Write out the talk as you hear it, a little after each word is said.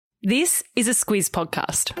This is a Squiz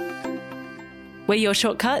podcast. We're your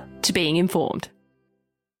shortcut to being informed.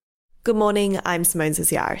 Good morning, I'm Simone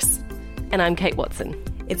Zisiaris. And I'm Kate Watson.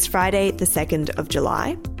 It's Friday, the 2nd of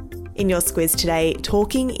July. In your Squiz today,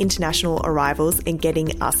 talking international arrivals and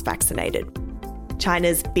getting us vaccinated.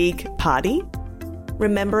 China's big party,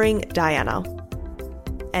 remembering Diana,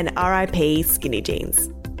 and RIP skinny jeans.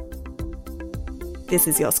 This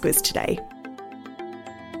is your Squiz today.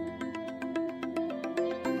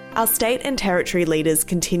 Our state and territory leaders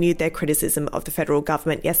continued their criticism of the federal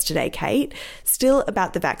government yesterday, Kate, still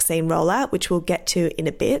about the vaccine rollout, which we'll get to in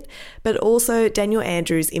a bit, but also Daniel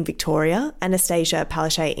Andrews in Victoria, Anastasia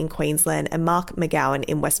Palaszczuk in Queensland and Mark McGowan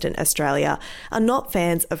in Western Australia are not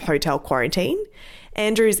fans of hotel quarantine.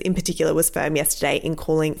 Andrews in particular was firm yesterday in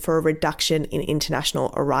calling for a reduction in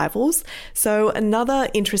international arrivals. So another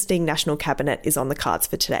interesting national cabinet is on the cards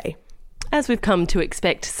for today. As we've come to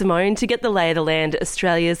expect, Simone, to get the lay of the land,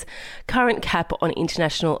 Australia's current cap on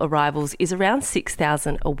international arrivals is around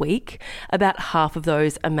 6,000 a week. About half of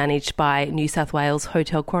those are managed by New South Wales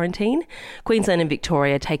hotel quarantine. Queensland and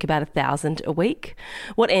Victoria take about 1,000 a week.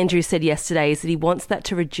 What Andrew said yesterday is that he wants that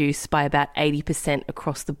to reduce by about 80%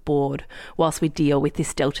 across the board whilst we deal with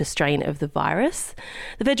this Delta strain of the virus.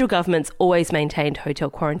 The federal government's always maintained hotel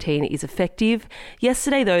quarantine is effective.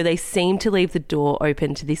 Yesterday, though, they seemed to leave the door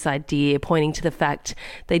open to this idea, pointing to the fact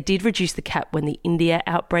they did reduce the cap when the India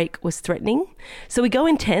outbreak was threatening. So we go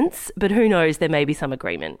intense, but who knows, there may be some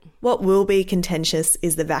agreement. What will be contentious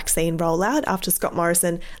is the vaccine rollout after Scott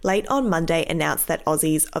Morrison late on Monday announced that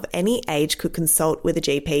Aussies of any age could consult with a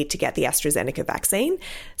GP to get the AstraZeneca vaccine,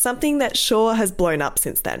 something that sure has blown up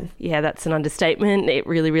since then. Yeah, that's an understatement. It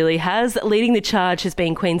really, really has. Leading the charge has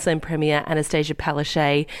been Queensland Premier Anastasia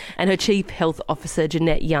Palaszczuk and her Chief Health Officer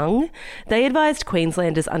Jeanette Young. They advised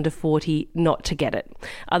Queenslanders under 40 not to get it.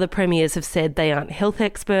 Other premiers have said they aren't health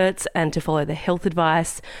experts and to follow the health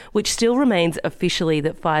advice, which still remains officially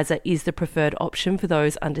that Pfizer is the preferred option for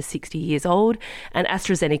those under 60 years old, and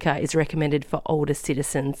AstraZeneca is recommended for older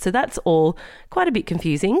citizens. So that's all quite a bit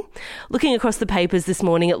confusing. Looking across the papers this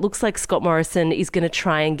morning, it looks like Scott Morrison is going to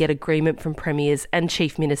try and get agreement from premiers and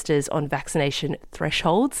chief ministers on vaccination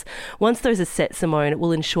thresholds. Once those are set, Simone, it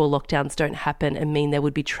will ensure lockdowns don't happen and mean there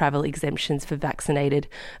would be travel exemptions for vaccinated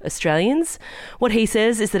Australians. What he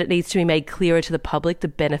says is that it needs to be made clearer to the public the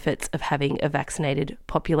benefits of having a vaccinated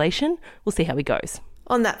population. We'll see how he goes.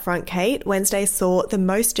 On that front, Kate, Wednesday saw the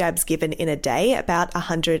most jabs given in a day, about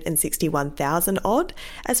 161,000 odd.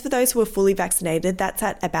 As for those who are fully vaccinated, that's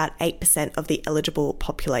at about 8% of the eligible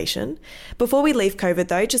population. Before we leave COVID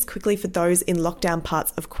though, just quickly for those in lockdown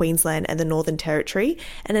parts of Queensland and the Northern Territory,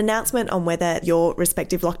 an announcement on whether your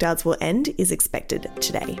respective lockdowns will end is expected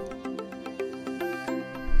today.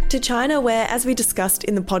 To China, where, as we discussed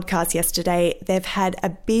in the podcast yesterday, they've had a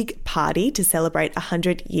big party to celebrate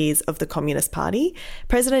 100 years of the Communist Party.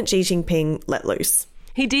 President Xi Jinping let loose.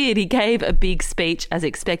 He did. He gave a big speech as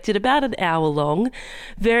expected, about an hour long,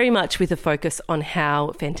 very much with a focus on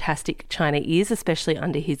how fantastic China is, especially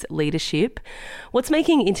under his leadership. What's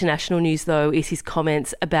making international news, though, is his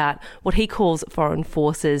comments about what he calls foreign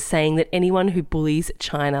forces, saying that anyone who bullies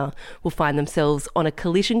China will find themselves on a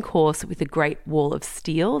collision course with a great wall of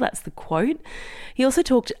steel. That's the quote. He also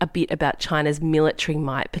talked a bit about China's military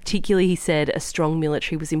might. Particularly, he said a strong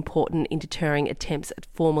military was important in deterring attempts at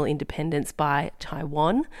formal independence by Taiwan.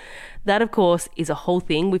 That, of course, is a whole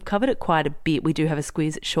thing. We've covered it quite a bit. We do have a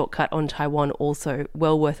Squiz shortcut on Taiwan also,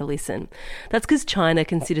 well worth a listen. That's because China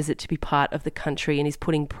considers it to be part of the country and is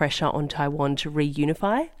putting pressure on Taiwan to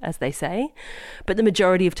reunify, as they say. But the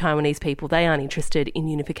majority of Taiwanese people, they aren't interested in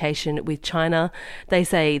unification with China. They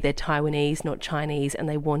say they're Taiwanese, not Chinese, and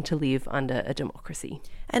they want to live under a democracy.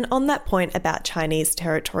 And on that point about Chinese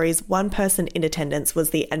territories, one person in attendance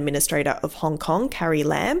was the Administrator of Hong Kong, Carrie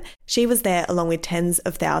Lam. She was there along with tens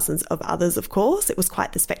of thousands of others, of course. It was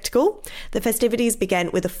quite the spectacle. The festivities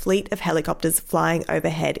began with a fleet of helicopters flying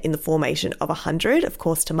overhead in the formation of 100, of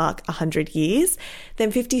course, to mark 100 years. Then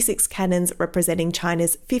 56 cannons representing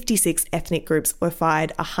China's 56 ethnic groups were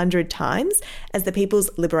fired 100 times as the People's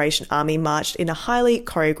Liberation Army marched in a highly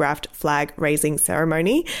choreographed flag-raising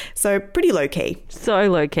ceremony. So pretty low-key. So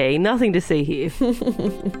low-key. Nothing to see here.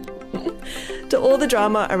 To all the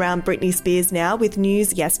drama around Britney Spears now, with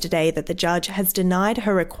news yesterday that the judge has denied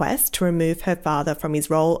her request to remove her father from his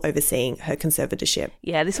role overseeing her conservatorship.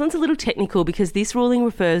 Yeah, this one's a little technical because this ruling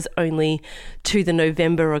refers only to the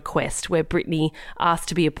November request where Britney asked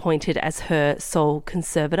to be appointed as her sole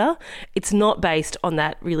conservator. It's not based on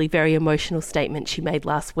that really very emotional statement she made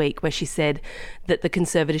last week where she said that the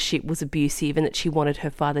conservatorship was abusive and that she wanted her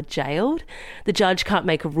father jailed. The judge can't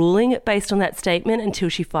make a ruling based on that statement until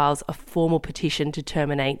she files a formal petition to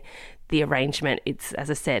terminate the arrangement. It's,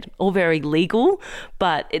 as I said, all very legal,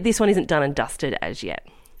 but this one isn't done and dusted as yet.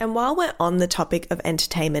 And while we're on the topic of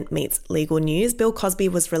entertainment meets legal news, Bill Cosby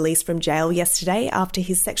was released from jail yesterday after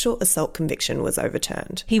his sexual assault conviction was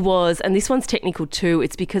overturned. He was, and this one's technical too.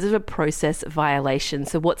 It's because of a process violation.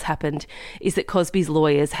 So what's happened is that Cosby's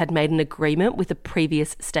lawyers had made an agreement with a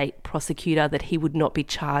previous state prosecutor that he would not be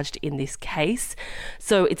charged in this case.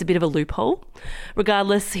 So it's a bit of a loophole.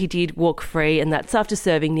 Regardless, he did walk free, and that's after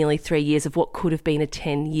serving nearly 3 years of what could have been a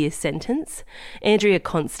 10-year sentence. Andrea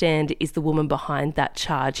Constand is the woman behind that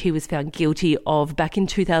charge. He was found guilty of, back in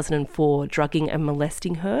 2004, drugging and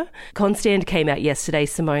molesting her. Constand came out yesterday,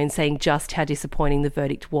 Simone, saying just how disappointing the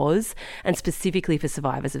verdict was, and specifically for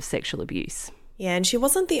survivors of sexual abuse. Yeah, and she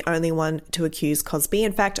wasn't the only one to accuse Cosby.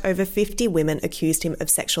 In fact, over 50 women accused him of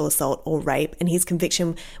sexual assault or rape, and his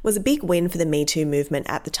conviction was a big win for the Me Too movement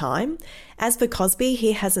at the time. As for Cosby,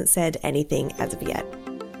 he hasn't said anything as of yet.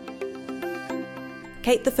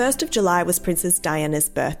 Kate, the 1st of July was Princess Diana's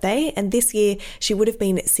birthday, and this year she would have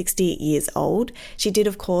been 60 years old. She did,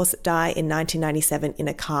 of course, die in 1997 in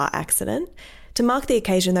a car accident. To mark the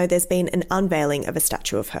occasion, though, there's been an unveiling of a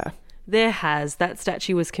statue of her. There has. That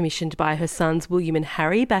statue was commissioned by her sons William and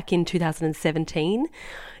Harry back in 2017.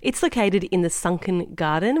 It's located in the Sunken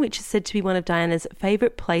Garden, which is said to be one of Diana's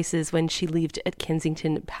favourite places when she lived at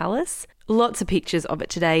Kensington Palace. Lots of pictures of it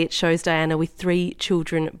today. It shows Diana with 3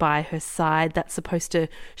 children by her side. That's supposed to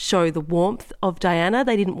show the warmth of Diana.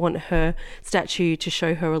 They didn't want her statue to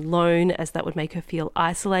show her alone, as that would make her feel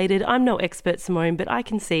isolated. I'm no expert, Simone, but I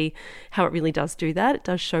can see how it really does do that. It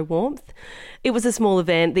does show warmth. It was a small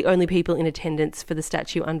event. The only people in attendance for the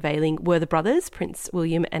statue unveiling were the brothers, Prince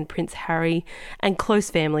William and Prince Harry, and close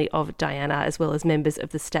family of Diana, as well as members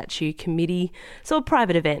of the statue committee. So a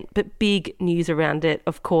private event, but big news around it.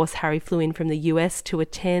 Of course, Harry flew in from the US to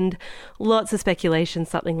attend. Lots of speculation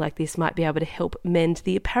something like this might be able to help mend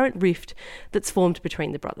the apparent rift that's formed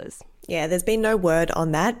between the brothers. Yeah, there's been no word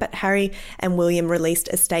on that, but Harry and William released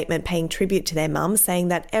a statement paying tribute to their mum, saying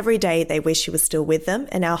that every day they wish she was still with them,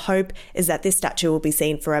 and our hope is that this statue will be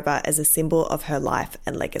seen forever as a symbol of her life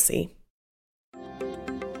and legacy.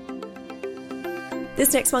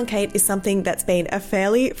 This next one, Kate, is something that's been a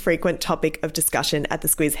fairly frequent topic of discussion at the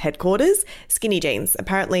Squiz headquarters. Skinny jeans.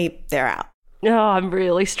 Apparently, they're out. Oh, I'm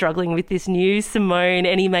really struggling with this news, Simone.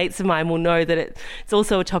 Any mates of mine will know that it's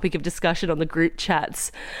also a topic of discussion on the group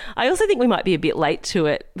chats. I also think we might be a bit late to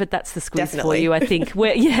it, but that's the Squiz Definitely. for you, I think.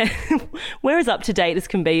 We're as up to date as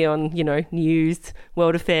can be on, news,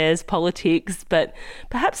 world affairs, politics, but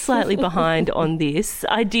perhaps slightly behind on this.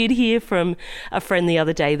 I did hear from a friend the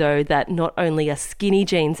other day, though, that not only are skinny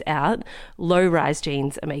jeans out, low-rise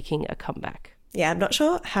jeans are making a comeback. Yeah, I'm not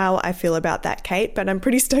sure how I feel about that, Kate, but I'm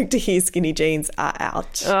pretty stoked to hear skinny jeans are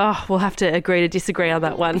out. Oh, we'll have to agree to disagree on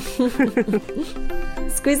that one.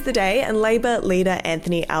 Squiz the day, and Labor leader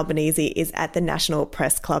Anthony Albanese is at the National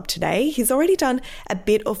Press Club today. He's already done a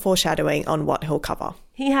bit of foreshadowing on what he'll cover.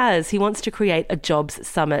 He has. He wants to create a jobs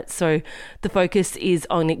summit. So the focus is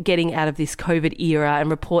on getting out of this COVID era,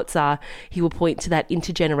 and reports are he will point to that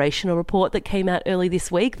intergenerational report that came out early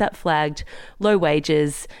this week that flagged low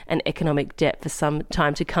wages and economic debt for some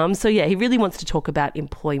time to come. So yeah, he really wants to talk about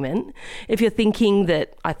employment. If you're thinking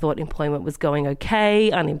that I thought employment was going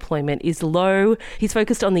okay, unemployment is low, he's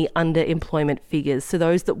focused on the underemployment figures, so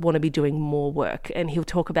those that want to be doing more work. And he'll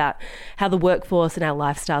talk about how the workforce and our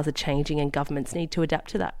lifestyles are changing and governments need to adapt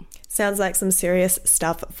to that. Sounds like some serious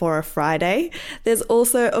stuff for a Friday. There's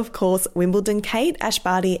also, of course, Wimbledon. Kate, Ash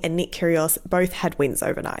Barty and Nick Kyrgios both had wins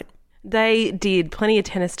overnight. They did. Plenty of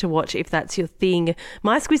tennis to watch if that's your thing.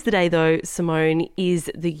 My squiz today, though, Simone,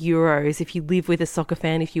 is the Euros. If you live with a soccer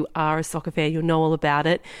fan, if you are a soccer fan, you'll know all about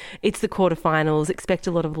it. It's the quarterfinals. Expect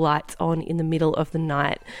a lot of lights on in the middle of the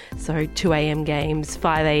night. So 2 a.m. games,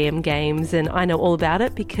 5 a.m. games, and I know all about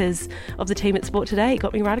it because of the team at Sport Today. It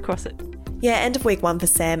got me right across it. Yeah, end of week 1 for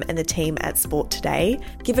Sam and the team at Sport Today.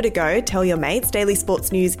 Give it a go. Tell your mates. Daily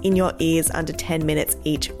sports news in your ears under 10 minutes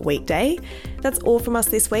each weekday. That's all from us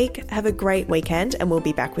this week. Have a great weekend, and we'll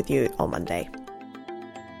be back with you on Monday.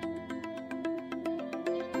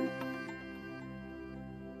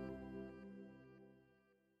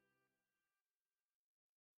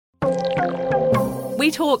 We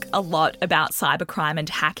talk a lot about cybercrime and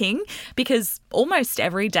hacking because almost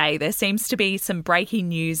every day there seems to be some breaking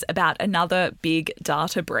news about another big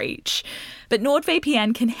data breach. But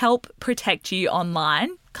NordVPN can help protect you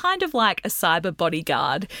online, kind of like a cyber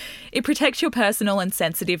bodyguard. It protects your personal and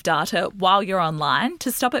sensitive data while you're online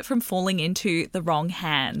to stop it from falling into the wrong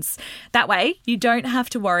hands. That way, you don't have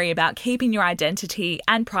to worry about keeping your identity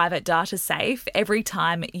and private data safe every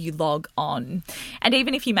time you log on. And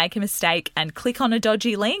even if you make a mistake and click on a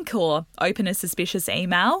dodgy link or open a suspicious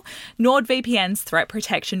email, NordVPN's threat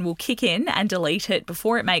protection will kick in and delete it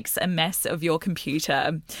before it makes a mess of your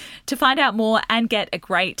computer. To find out more and get a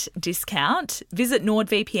great discount, visit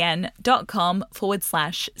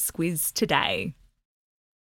nordvpn.com/squiz today.